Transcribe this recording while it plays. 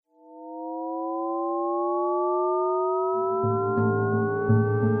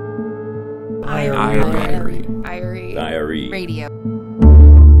Diary Radio.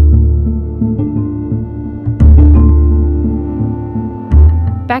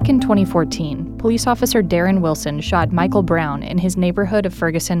 Back in 2014, police officer Darren Wilson shot Michael Brown in his neighborhood of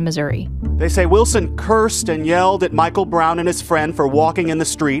Ferguson, Missouri. They say Wilson cursed and yelled at Michael Brown and his friend for walking in the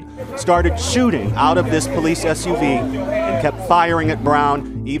street, started shooting out of this police SUV, and kept firing at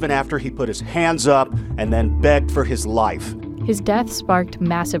Brown even after he put his hands up and then begged for his life. His death sparked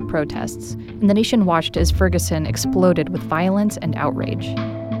massive protests, and the nation watched as Ferguson exploded with violence and outrage.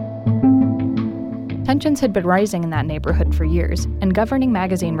 Tensions had been rising in that neighborhood for years, and Governing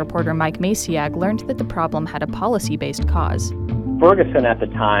Magazine reporter Mike Maciag learned that the problem had a policy-based cause. Ferguson at the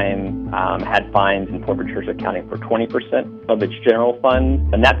time had fines and forfeitures accounting for 20% of its general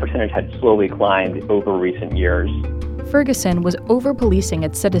fund, and that percentage had slowly climbed over recent years. Ferguson was over-policing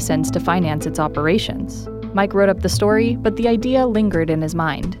its citizens to finance its operations. Mike wrote up the story, but the idea lingered in his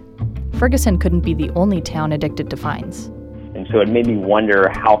mind. Ferguson couldn't be the only town addicted to fines. And so it made me wonder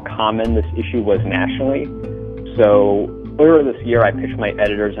how common this issue was nationally. So earlier this year, I pitched my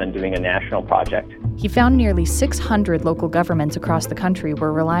editors on doing a national project. He found nearly 600 local governments across the country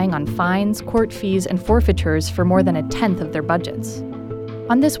were relying on fines, court fees, and forfeitures for more than a tenth of their budgets.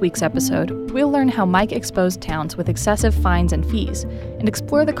 On this week's episode, we'll learn how Mike exposed towns with excessive fines and fees and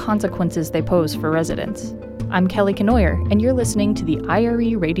explore the consequences they pose for residents. I'm Kelly Kenoyer, and you're listening to the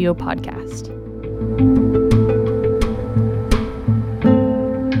IRE Radio Podcast.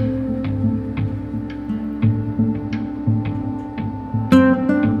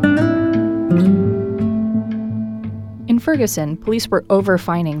 In Ferguson, police were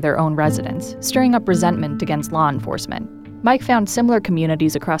over-fining their own residents, stirring up resentment against law enforcement. Mike found similar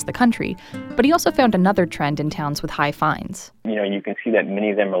communities across the country, but he also found another trend in towns with high fines. You can see that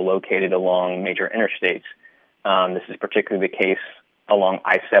many of them are located along major interstates. This is particularly the case along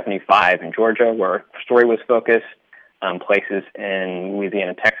I-75 in Georgia, where the story was focused. Places in Louisiana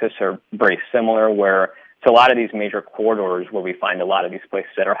and Texas are very similar, where it's a lot of these major corridors where we find a lot of these places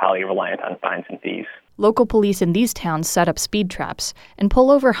that are highly reliant on fines and fees. Local police in these towns set up speed traps and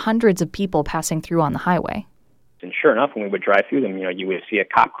pull over hundreds of people passing through on the highway. And sure enough, when we would drive through them, you would see a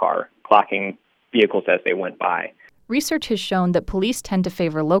cop car clocking vehicles as they went by. Research has shown that police tend to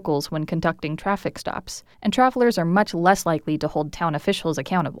favor locals when conducting traffic stops, and travelers are much less likely to hold town officials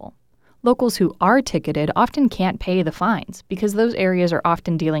accountable. Locals who are ticketed often can't pay the fines because those areas are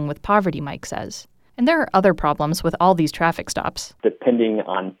often dealing with poverty, Mike says. And there are other problems with all these traffic stops. Depending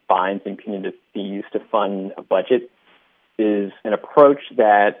on fines and punitive fees to fund a budget is an approach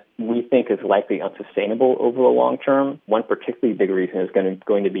that we think is likely unsustainable over the long term. One particularly big reason is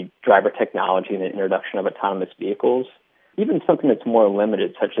going to be driver technology and the introduction of autonomous vehicles. Even something that's more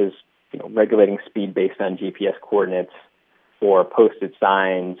limited, such as regulating speed based on GPS coordinates or posted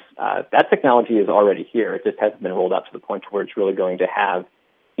signs, that technology is already here. It just hasn't been rolled out to the point where it's really going to have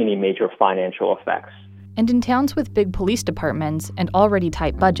any major financial effects. And in towns with big police departments and already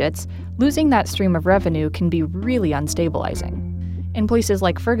tight budgets, losing that stream of revenue can be really unstabilizing. In places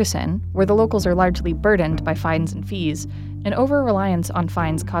like Ferguson, where the locals are largely burdened by fines and fees, an over-reliance on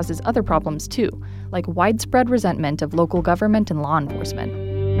fines causes other problems too, like widespread resentment of local government and law enforcement.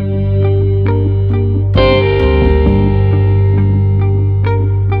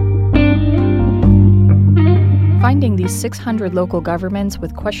 Finding these 600 local governments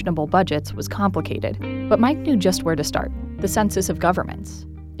with questionable budgets was complicated, but Mike knew just where to start: the Census of Governments.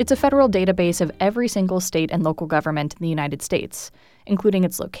 It's a federal database of every single state and local government in the United States, including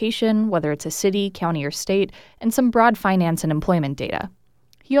its location, whether it's a city, county, or state, and some broad finance and employment data.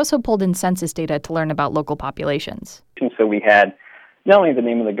 He also pulled in census data to learn about local populations. And so we had not only the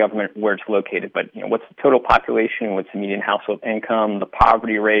name of the government, where it's located, but what's the total population, what's the median household income, the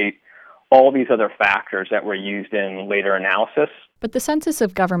poverty rate, all these other factors that were used in later analysis. But the Census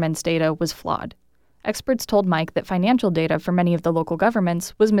of Governments data was flawed. Experts told Mike that financial data for many of the local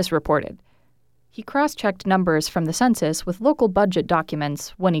governments was misreported. He cross-checked numbers from the census with local budget documents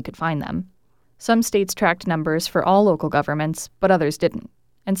when he could find them. Some states tracked numbers for all local governments, but others didn't.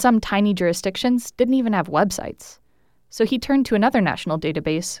 And some tiny jurisdictions didn't even have websites. So he turned to another national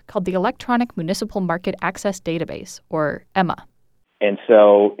database called the Electronic Municipal Market Access Database, or EMMA. And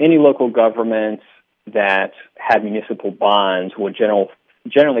so any local governments that had municipal bonds would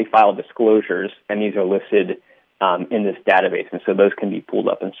generally file disclosures, and these are listed in this database. And so those can be pulled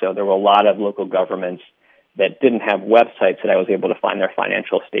up. And so there were a lot of local governments that didn't have websites that I was able to find their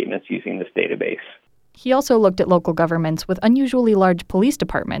financial statements using this database. He also looked at local governments with unusually large police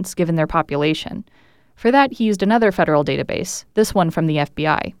departments given their population. For that, he used another federal database, this one from the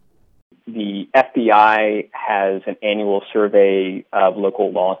FBI. the FBI has an annual survey of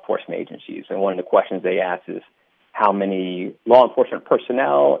local law enforcement agencies, and one of the questions they ask is how many law enforcement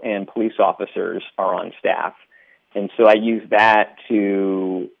personnel and police officers are on staff. And so I use that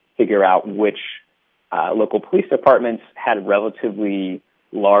to figure out which local police departments had relatively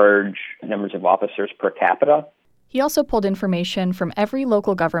large numbers of officers per capita. He also pulled information from every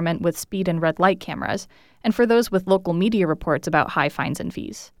local government with speed and red light cameras, and for those with local media reports about high fines and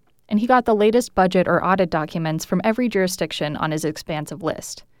fees. And he got the latest budget or audit documents from every jurisdiction on his expansive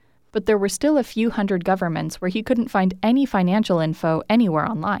list. But there were still a few hundred governments where he couldn't find any financial info anywhere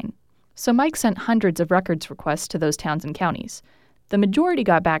online. So Mike sent hundreds of records requests to those towns and counties. The majority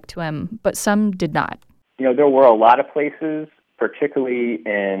got back to him, but some did not. There were a lot of places, particularly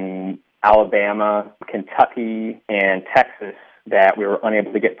in Alabama, Kentucky, and Texas, that we were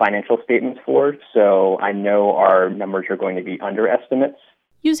unable to get financial statements for. So I know our numbers are going to be underestimates.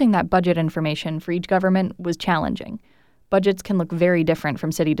 Using that budget information for each government was challenging. Budgets can look very different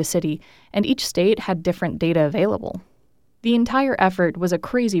from city to city, and each state had different data available. The entire effort was a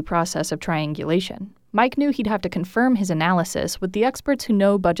crazy process of triangulation. Mike knew he'd have to confirm his analysis with the experts who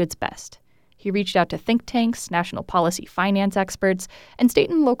know budgets best. He reached out to think tanks, national policy finance experts, and state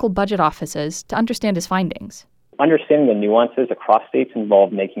and local budget offices to understand his findings. Understanding the nuances across states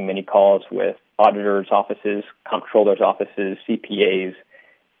involved making many calls with auditors' offices, comptrollers' offices, CPAs,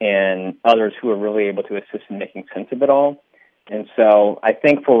 and others who are really able to assist in making sense of it all. And so I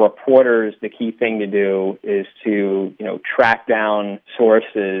think for reporters, the key thing to do is to, track down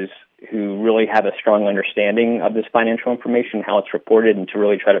sources who really have a strong understanding of this financial information, how it's reported, and to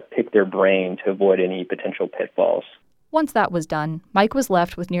really try to pick their brain to avoid any potential pitfalls. Once that was done, Mike was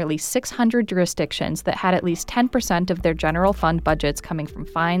left with nearly 600 jurisdictions that had at least 10% of their general fund budgets coming from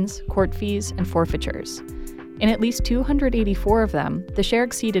fines, court fees, and forfeitures. In at least 284 of them, the share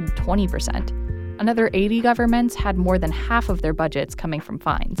exceeded 20%. Another 80 governments had more than half of their budgets coming from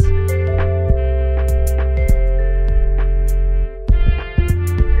fines.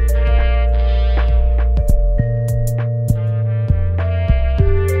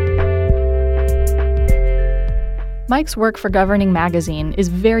 Mike's work for Governing Magazine is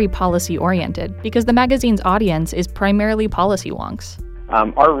very policy-oriented because the magazine's audience is primarily policy wonks.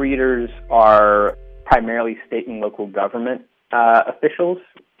 Our readers are primarily state and local government officials,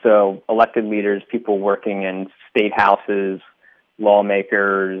 so elected leaders, people working in state houses,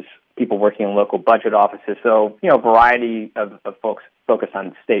 lawmakers, people working in local budget offices. So, a variety of folks focus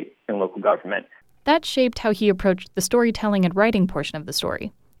on state and local government. That shaped how he approached the storytelling and writing portion of the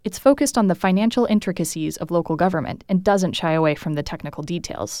story. It's focused on the financial intricacies of local government and doesn't shy away from the technical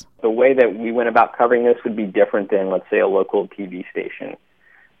details. The way that we went about covering this would be different than, let's say, a local TV station,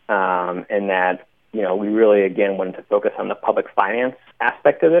 in that, we really, again, wanted to focus on the public finance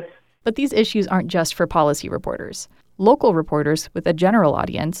aspect of this. But these issues aren't just for policy reporters. Local reporters with a general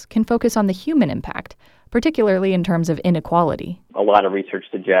audience can focus on the human impact, particularly in terms of inequality. A lot of research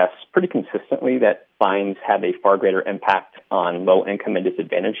suggests pretty consistently that fines have a far greater impact on low-income and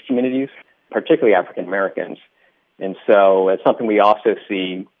disadvantaged communities, particularly African Americans. And so it's something we also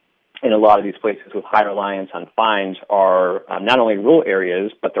see in a lot of these places with high reliance on fines are not only rural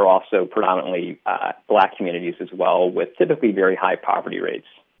areas, but they're also predominantly Black communities as well, with typically very high poverty rates.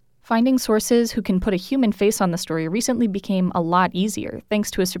 Finding sources who can put a human face on the story recently became a lot easier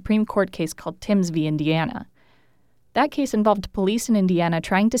thanks to a Supreme Court case called Timms v. Indiana. That case involved police in Indiana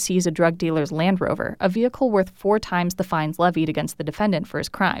trying to seize a drug dealer's Land Rover, a vehicle worth 4 times the fines levied against the defendant for his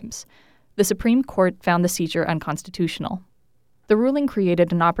crimes. The Supreme Court found the seizure unconstitutional. The ruling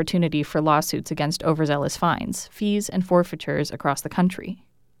created an opportunity for lawsuits against overzealous fines, fees, and forfeitures across the country.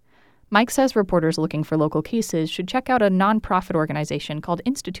 Mike says reporters looking for local cases should check out a nonprofit organization called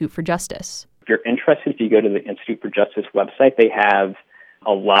Institute for Justice. If you're interested, if you go to the Institute for Justice website, they have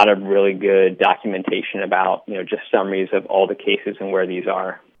a lot of really good documentation about, just summaries of all the cases and where these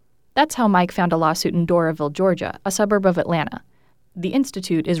are. That's how Mike found a lawsuit in Doraville, Georgia, a suburb of Atlanta. The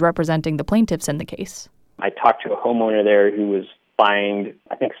Institute is representing the plaintiffs in the case. I talked to a homeowner there who was fined,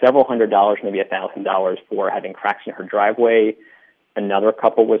 I think, several $100s, maybe $1,000 for having cracks in her driveway. Another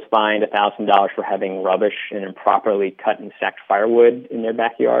couple was fined $1,000 for having rubbish and improperly cut and stacked firewood in their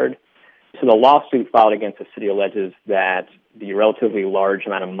backyard. So the lawsuit filed against the city alleges that the relatively large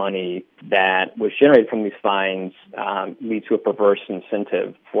amount of money that was generated from these fines leads to a perverse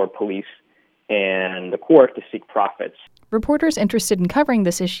incentive for police and the court to seek profits. Reporters interested in covering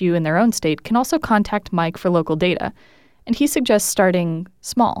this issue in their own state can also contact Mike for local data, and he suggests starting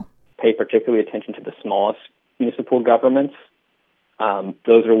small. Pay particularly attention to the smallest municipal governments.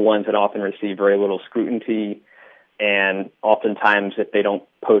 Those are ones that often receive very little scrutiny, and oftentimes if they don't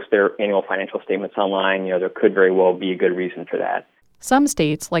post their annual financial statements online, there could very well be a good reason for that. Some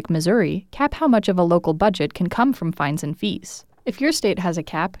states, like Missouri, cap how much of a local budget can come from fines and fees. If your state has a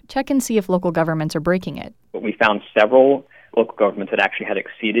cap, check and see if local governments are breaking it. But we found several local governments that actually had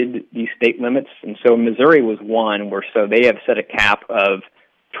exceeded these state limits. And so Missouri was one where they have set a cap of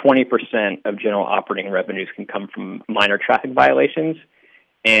 20% of general operating revenues can come from minor traffic violations.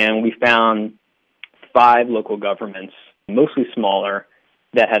 And we found 5 local governments, mostly smaller,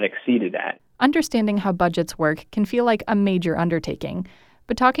 that had exceeded that. Understanding how budgets work can feel like a major undertaking,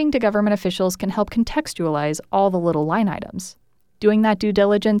 but talking to government officials can help contextualize all the little line items. Doing that due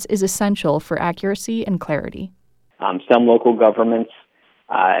diligence is essential for accuracy and clarity. Some local governments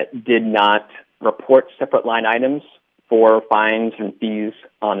did not report separate line items for fines and fees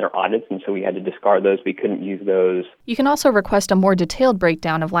on their audits, and so we had to discard those. We couldn't use those. You can also request a more detailed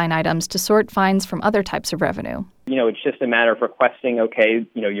breakdown of line items to sort fines from other types of revenue. It's just a matter of requesting,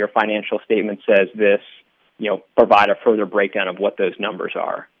 your financial statement says this, provide a further breakdown of what those numbers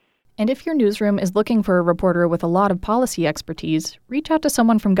are. And if your newsroom is looking for a reporter with a lot of policy expertise, reach out to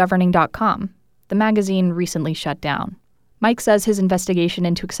someone from governing.com. The magazine recently shut down. Mike says his investigation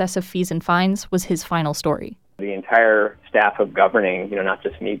into excessive fees and fines was his final story. The entire staff of Governing, not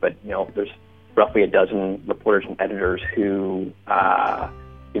just me, but, there's roughly a dozen reporters and editors who, are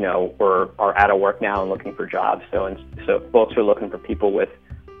out of work now and looking for jobs. So folks are looking for people with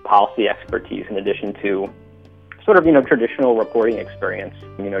policy expertise in addition to sort of, traditional reporting experience.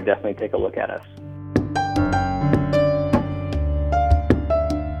 Definitely take a look at us.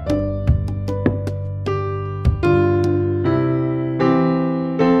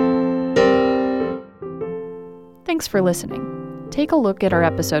 Thanks for listening. Take a look at our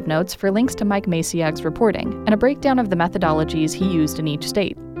episode notes for links to Mike Masiak's reporting and a breakdown of the methodologies he used in each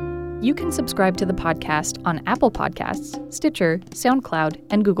state. You can subscribe to the podcast on Apple Podcasts, Stitcher, SoundCloud,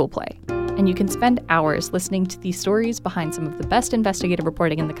 and Google Play. And you can spend hours listening to these stories behind some of the best investigative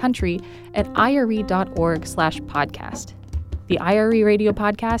reporting in the country at ire.org/podcast. The IRE Radio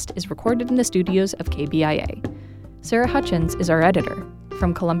Podcast is recorded in the studios of KBIA. Sarah Hutchins is our editor.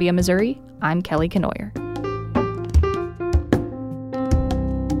 From Columbia, Missouri, I'm Kelly Kenoyer.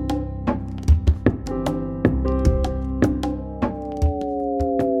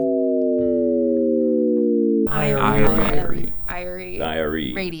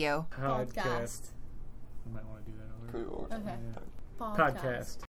 IRE Radio. Podcast. You might want to do that over. Okay. Podcast.